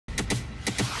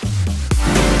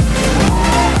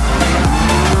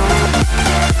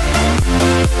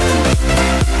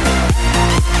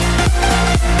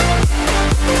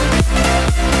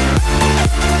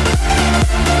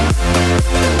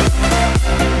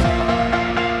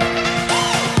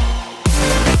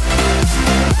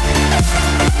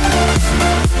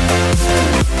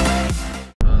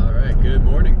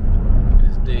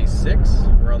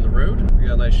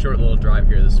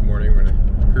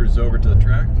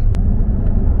track.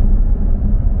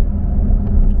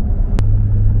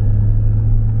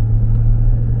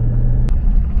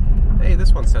 Hey,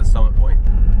 this one says Summit Point.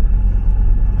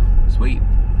 Sweet.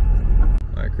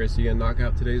 All right, Chris, you gonna knock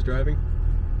out today's driving?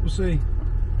 We'll see.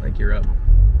 I think you're up.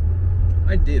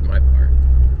 I did my part.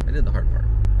 I did the hard part.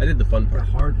 I did the fun part.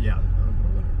 The hard, yeah.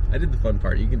 I did the fun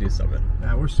part. You can do Summit.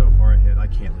 Nah, we're so far ahead, I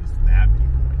can't lose that many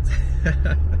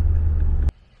points.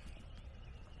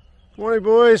 Morning,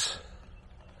 boys.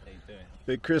 How you doing?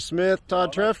 Big Chris Smith,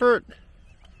 Todd Treffert.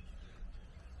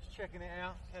 Just checking it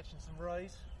out, catching some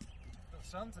rays. Got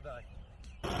sun today.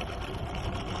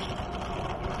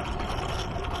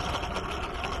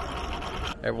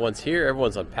 Everyone's here.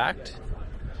 Everyone's unpacked.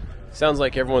 Sounds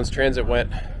like everyone's transit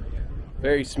went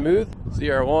very smooth.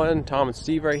 CR1, Tom and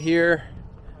Steve right here.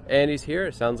 Andy's here.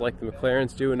 It sounds like the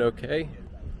McLaren's doing okay.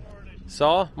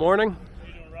 Saul, morning. How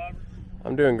you doing, Rob?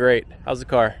 I'm doing great. How's the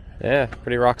car? Yeah,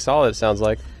 pretty rock solid it sounds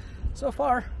like. So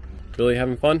far. Really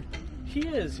having fun? He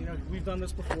is. You know, we've done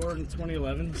this before in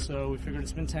 2011, so we figured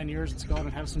it's been 10 years. Let's go out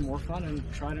and have some more fun and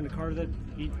try it in a car that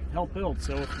he helped build.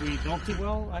 So if we don't do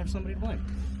well, I have somebody to blame.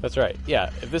 That's right.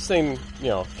 Yeah, if this thing, you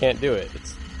know, can't do it,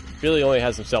 it's Billy only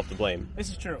has himself to blame. This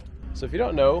is true. So if you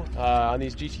don't know, on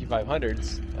these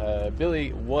GT500s,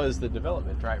 Billy was the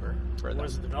development driver for I them.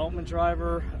 was the development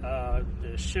driver.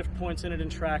 The shift points in it in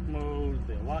track mode,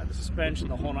 the suspension,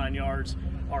 the whole 9 yards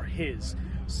are his.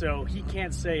 So he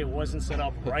can't say it wasn't set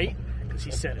up right because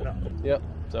he set it up. Yep.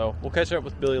 So we'll catch up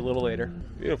with Billy a little later.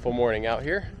 Beautiful morning out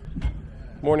here.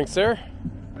 Morning, sir.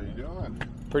 How you doing?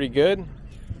 Pretty good.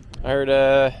 I heard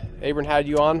Abram had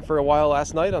you on for a while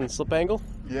last night on slip angle.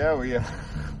 Yeah, we had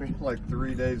like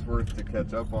 3 days worth to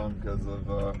catch up on because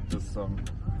of just some,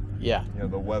 Yeah. you know,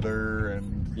 the weather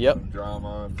and Yep. some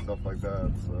drama and stuff like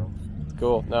that. So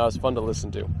Cool. No, it's fun to listen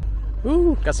to.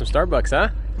 Ooh, got some Starbucks, huh?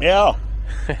 Yeah.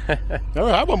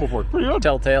 Never had one before. Pretty good.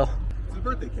 Telltale. it's a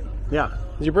birthday cake. Yeah.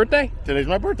 Is your birthday? Today's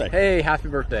my birthday. Hey, happy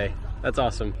birthday. That's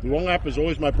awesome. The Long Lap is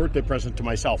always my birthday present to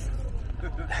myself.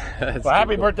 That's So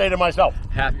happy cool. birthday to myself.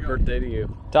 Happy birthday to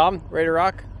you. Tom, ready to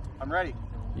rock? I'm ready.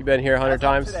 You been here 100 As of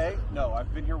times? Today, no,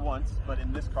 I've been here once, but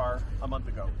in this car a month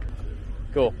ago.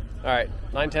 Cool. All right,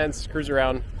 9/10s, cruise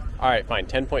around. All right, fine,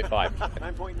 10.5.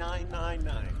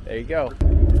 9.999. There you go.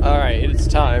 All right, it's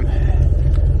time.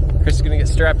 Chris is gonna get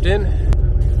strapped in.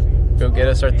 Go get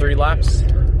us our 3 laps.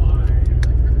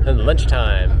 And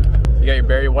lunchtime. You got your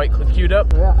Barry White queued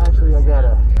up? Yeah, actually, I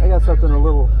got something a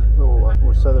little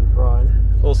more Southern Pride.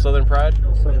 A little Southern Pride.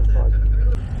 Southern Pride.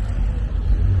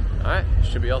 All right,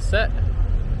 should be all set.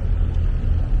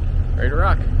 Ready to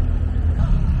rock.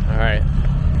 All right,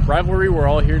 rivalry we're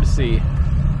all here to see.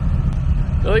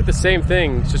 They're like the same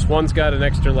thing, it's just one's got an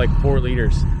extra like 4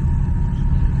 liters.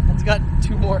 It's got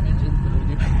 2 more engines than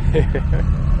we do.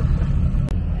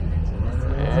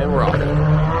 And we're off.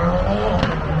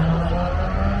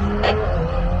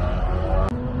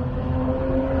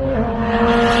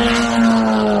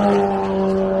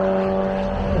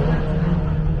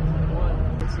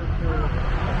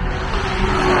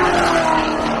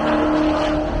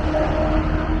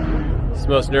 It's the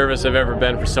most nervous I've ever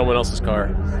been for someone else's car.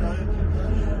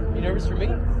 You nervous for me?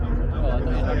 Oh, I thought you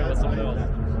were talking about someone else.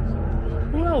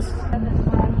 Who else?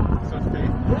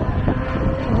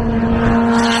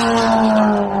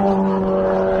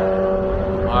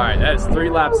 Alright, that is 3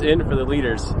 laps in for the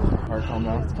leaders. It's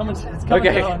coming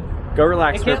Okay, down. go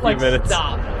relax It for a can't, few like, minutes.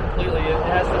 stop completely. It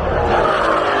has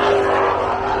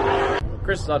to.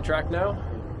 Chris is on track now.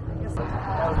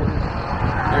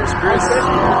 There's Chris.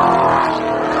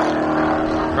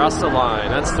 Across the line.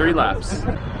 That's 3 laps.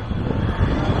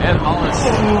 And Hollis.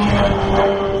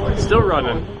 Still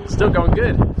running. Still going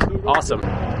good. Awesome.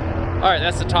 Alright,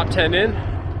 that's the top 10 in.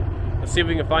 Let's see if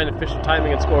we can find efficient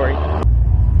timing and scoring.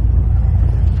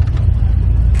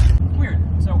 Weird.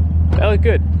 So That looked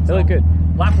good. That looked good.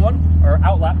 lap 1, or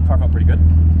out lap, car felt pretty good.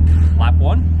 Lap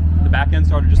 1, the back end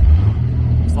started just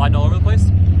sliding all over the place.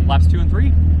 Laps 2 and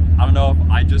 3, I don't know if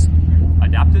I just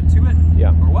adapted to it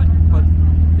or what, but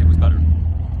it was better.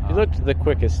 You looked the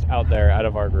quickest out there out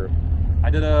of our group. I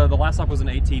did the last lap was an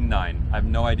 18.9. I have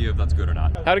no idea if that's good or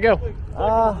not. How'd it go?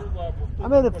 I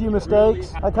made a few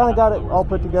mistakes. I kind of got it all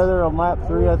put together on lap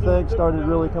 3, I think. Started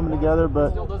really coming together,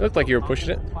 but It looked like you were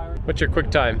pushing it. What's your quick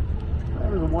time?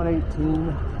 it was a 118.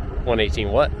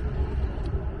 118 what?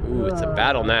 Ooh, it's a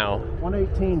battle now.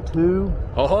 118.2.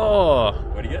 Oh,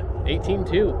 What did you get?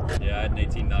 18-2. Yeah, I had an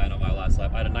 18.9 on my last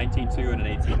lap. I had a 19.2 and an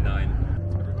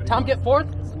 18.9. Tom get 4th?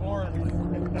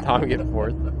 Tom get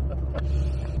 4th.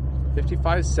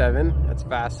 55.7, that's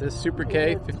fastest. Super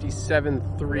K,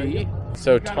 57.3.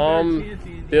 So Tom,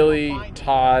 Billy,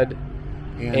 Todd,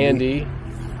 Andy,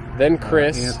 then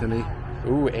Chris. Anthony.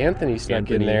 Ooh, Anthony snuck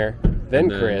in there. Then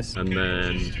Chris. And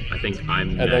then I think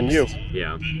I'm And then you.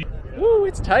 Yeah. Ooh,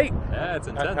 it's tight. Yeah, it's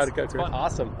intense. How'd it go, It's Chris? fun.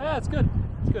 Awesome. Yeah, it's good.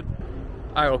 It's good.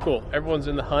 All right, well, cool. Everyone's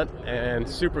in the hunt and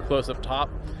super close up top.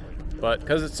 But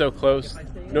because it's so close,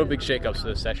 no big shakeups for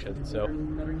this session. So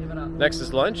next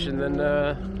is lunch, and then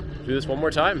do this one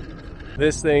more time.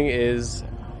 This thing is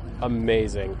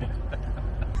amazing.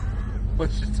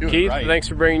 Let's just do Keith, it right. thanks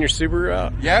for bringing your Subaru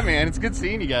out. Yeah, man, it's good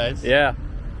seeing you guys. Yeah.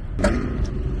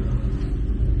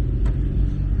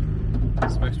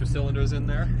 Some extra cylinders in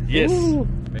there. Yes.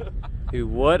 Dude,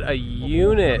 what a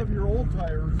unit. Your old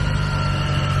tires.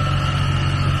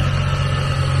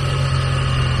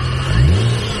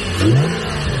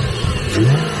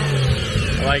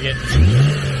 I like it.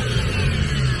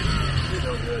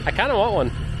 I kind of want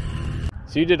one.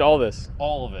 So you did all this?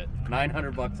 All of it.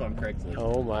 $900 on Craigslist.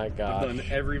 Oh my gosh. I've done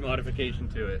every modification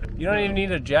to it. You don't even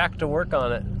need a jack to work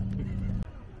on it.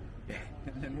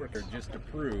 And then work just to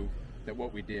prove that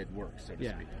what we did works, so to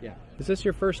speak. Yeah. Is this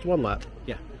your first one lap?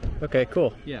 Yeah. Okay,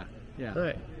 cool. Yeah. All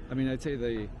right. I mean, I'd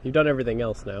say You've done everything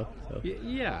else now. So.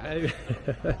 yeah,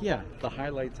 the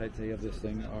highlights I'd say of this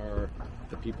thing are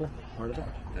the people part of it.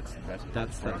 That's the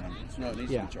It's not an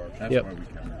easy charge. That's Yep. why we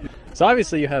come. So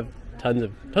obviously you have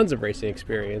tons of racing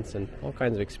experience and all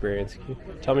kinds of experience. Can you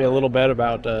tell me a little bit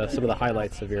about some of the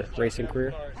highlights of your racing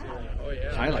career?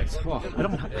 highlights. Well, I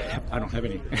don't have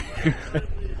any.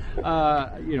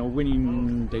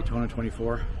 Winning Daytona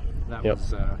 24. That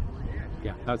was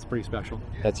that's pretty special.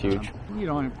 That's huge.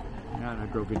 I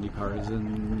drove Indy cars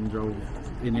and drove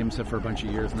in IMSA for a bunch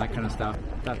of years and that kind of stuff.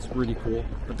 That's really cool.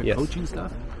 But the coaching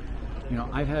stuff,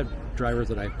 I've had drivers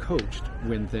that I've coached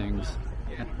win things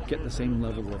and get the same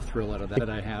level of thrill out of that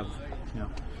I have.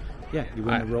 You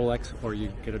win the Rolex, or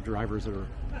you get a drivers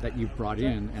that you've brought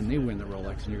in and they win the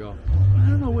Rolex, and you go, I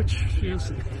don't know which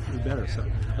is better. So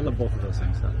I love both of those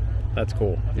things. So. That's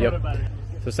cool. Yep.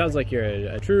 So it sounds like you're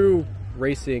a true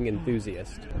racing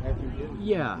enthusiast.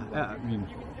 Yeah,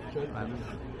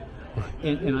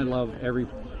 and I love every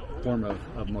form of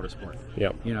motorsport.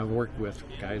 Yep. I've worked with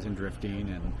guys in drifting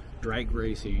and drag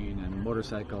racing and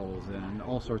motorcycles and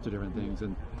all sorts of different things.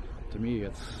 And to me,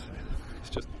 it's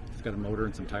got a motor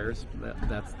and some tires.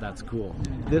 That's cool.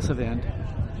 This event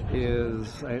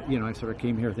is, I sort of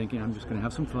came here thinking I'm just going to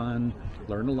have some fun,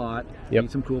 learn a lot,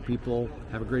 meet some cool people,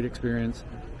 have a great experience.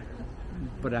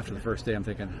 But after the first day, I'm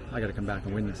thinking I got to come back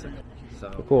and win this thing. So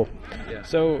cool. Yeah.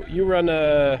 So you run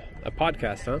a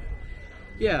podcast, huh?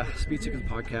 Yeah, Speed Seekers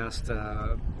podcast.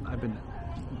 I've been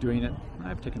doing it.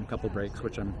 I've taken a couple breaks,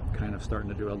 which I'm kind of starting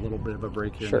to do a little bit of a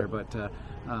break here and there. But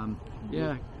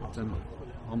it's done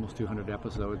almost 200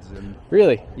 episodes. And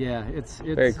really? Yeah, it's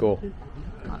very cool.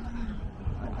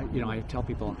 I tell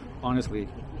people honestly,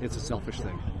 it's a selfish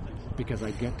thing because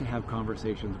I get to have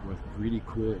conversations with really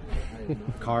cool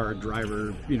car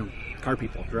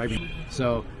people driving.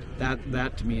 So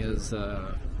that to me is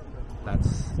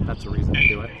that's the reason I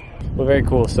do it. Well, very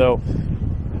cool. So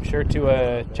I'm sure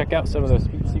to check out some of the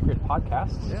Speed Secret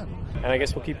podcasts. Yeah. And I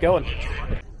guess we'll keep going.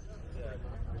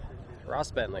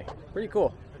 Ross Bentley. Pretty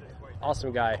cool.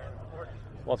 Awesome guy.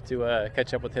 We'll have to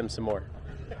catch up with him some more.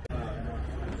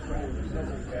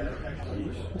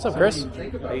 What's up, Chris?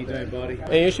 How you doing, buddy?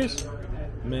 Any issues?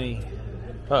 Me.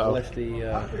 Uh-oh. I left the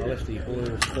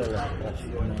oil spill out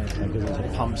because it was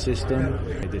a pump system.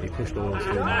 He pushed oil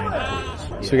through my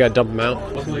inputs. So we got to dump them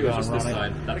out? Luckily, it was just this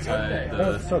side. That side,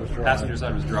 the passenger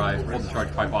side was dry. Pulled the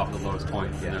charge pipe off at the lowest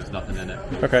point, and there's nothing in it.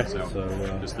 Okay. So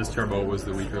just this turbo was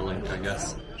the weaker link, I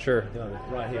guess. Sure.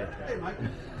 Right here.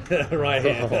 Right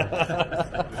here.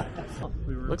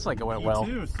 Looks like it went well.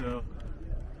 Me too, so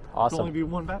Awesome. it'll only be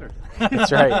one better.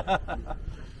 That's right.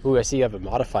 Ooh, I see you have a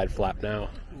modified flap now.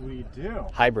 We do.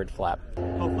 Hybrid flap.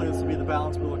 Hopefully this will be the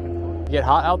balance we're looking for. You get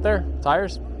hot out there?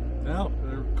 Tires? No,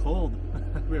 they're cold.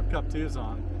 We have cup 2s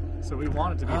on, so we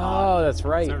want it to be hot. Oh, that's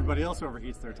right. So everybody else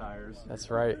overheats their tires. That's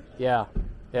right. Yeah.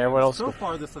 Yeah, everyone else. So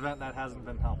far this event, that hasn't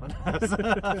been helping us. Look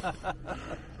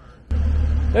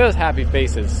at those happy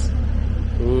faces.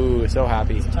 Ooh, so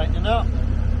happy. Tightening up.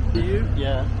 You?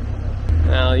 Yeah.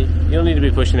 Well, you don't need to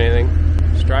be pushing anything.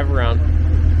 Just drive around.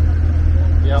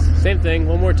 Yep. Same thing,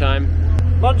 one more time.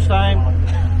 Lunchtime.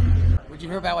 Did you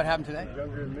hear about what happened today?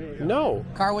 No.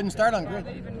 Car wouldn't start on grid.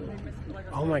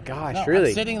 Oh my gosh, No, really?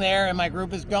 I'm sitting there and my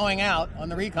group is going out on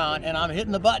the recon and I'm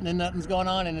hitting the button and nothing's going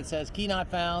on and it says key not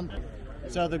found.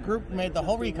 So the group made the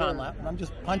whole recon lap and I'm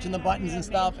just punching the buttons and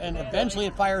stuff and eventually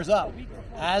it fires up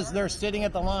as they're sitting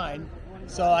at the line.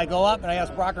 So I go up and I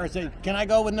ask Brocker, I say, can I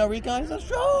go with no recon? He says,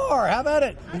 sure, how about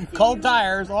it? Cold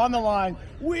tires on the line,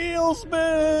 wheel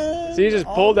spin. So you just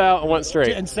pulled out and went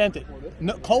straight. And sent it.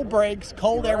 No, cold brakes,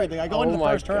 cold everything. I go into the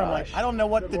first turn, I'm like, gosh. I don't know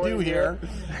what to do here.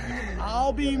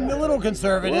 I'll be a little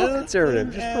conservative.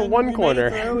 Just for one corner.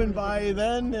 Made it through, and by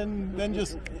then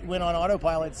just went on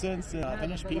autopilot since. I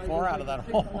finished P4 out of that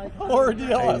whole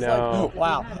ordeal. I was like,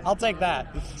 wow, I'll take that.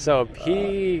 So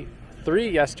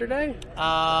P3 yesterday?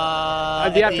 At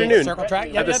the afternoon. Circle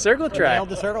track? At the circle track.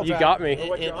 The circle You track. got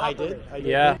me. I did.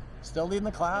 Yeah. Still leading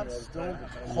the class, still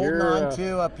holding on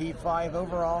to a P5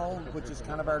 overall, which is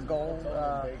kind of our goal.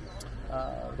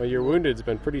 Well, your wounded's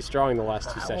been pretty strong the last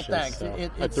 2 sessions. Well, thanks. So.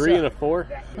 A It's 3 and a 4?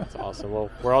 That's awesome.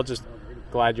 Well, we're all just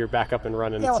glad you're back up and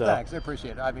running. Yeah, well, thanks. I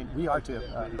appreciate it. I mean, we are too.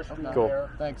 Cool.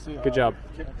 Thanks. See you. Good job.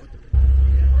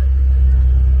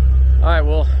 All right,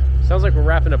 well, sounds like we're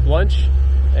wrapping up lunch,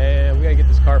 and we gotta get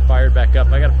this car fired back up.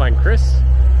 I gotta find Chris.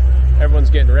 Everyone's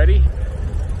getting ready.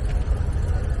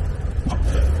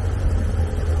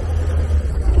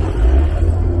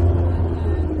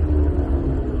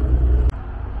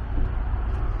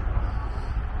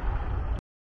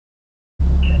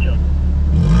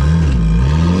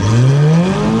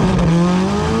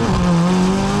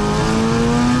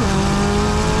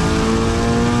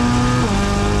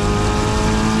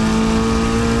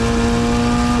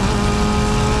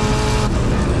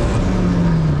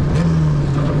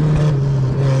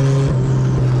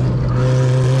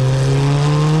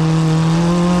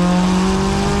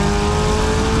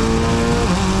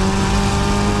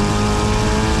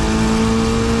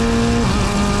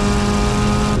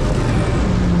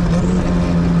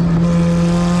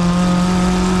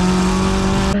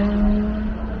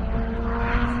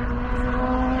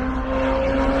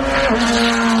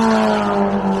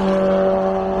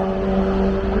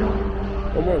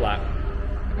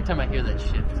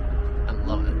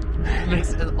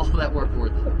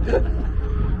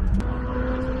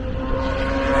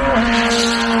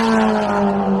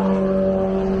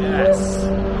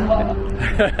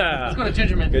 Let's go to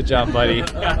Gingerman. Good job, buddy.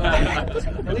 At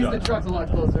least the truck's a lot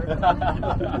closer.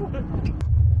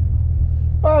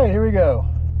 All right, here we go.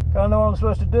 Kind of know what I'm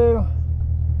supposed to do.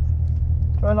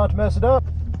 Try not to mess it up.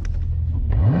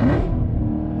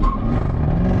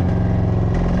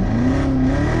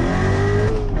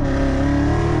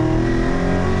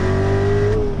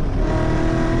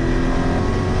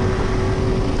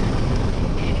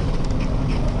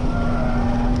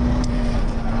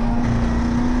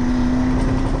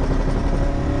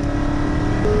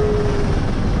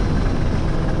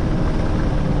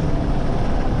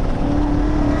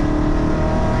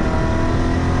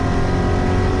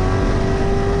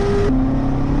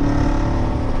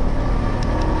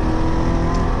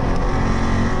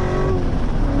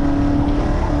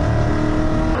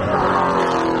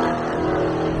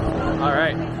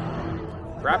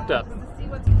 Up.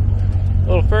 A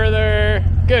little further.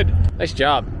 Good. Nice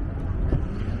job.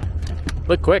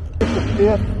 Look quick.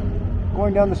 Fifth,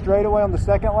 going down the straightaway on the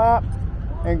second lap,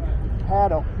 and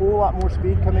had a whole lot more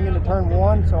speed coming into turn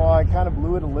one, so I kind of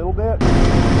blew it a little bit.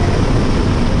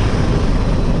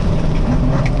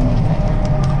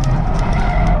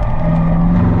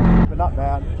 But not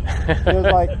bad. It was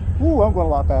like, ooh, I'm going a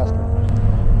lot faster.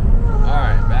 All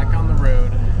right, back on the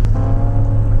road.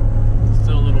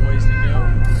 Still a little ways to go.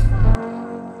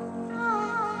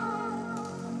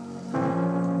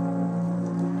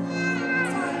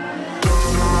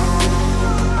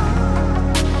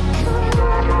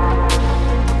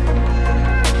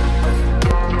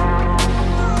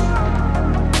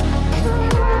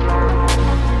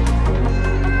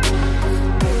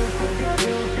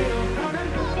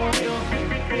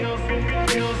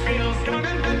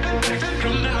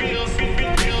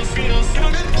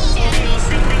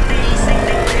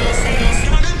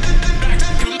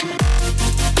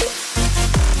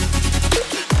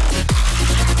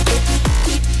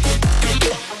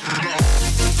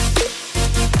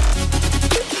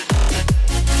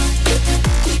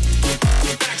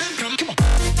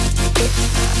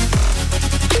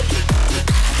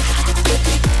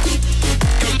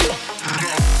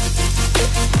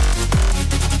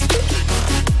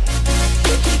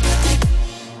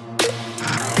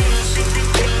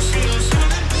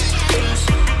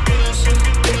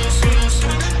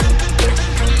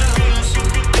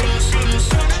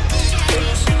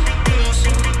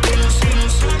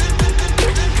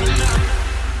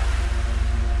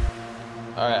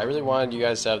 Wanted you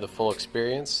guys to have the full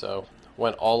experience, so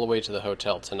went all the way to the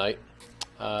hotel tonight.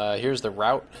 Here's the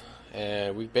route,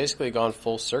 and we've basically gone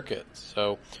full circuit.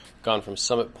 So gone from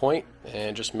Summit Point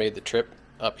and just made the trip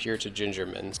up here to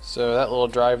Gingerman. So that little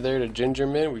drive there to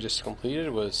Gingerman we just completed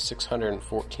was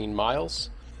 614 miles.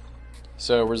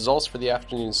 So results for the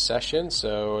afternoon session.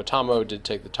 So Tomo did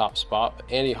take the top spot,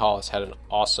 but Andy Hollis had an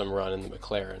awesome run in the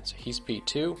McLaren. So he's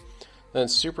P2, then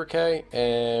Super K,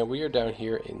 and we are down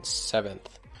here in 7th.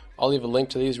 I'll leave a link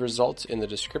to these results in the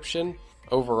description.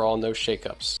 Overall, no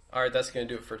shakeups. All right, that's going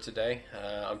to do it for today.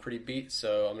 I'm pretty beat,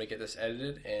 so I'm going to get this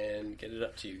edited and get it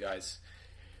up to you guys.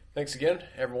 Thanks again,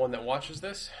 everyone that watches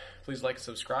this. Please like and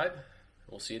subscribe.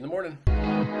 We'll see you in the morning.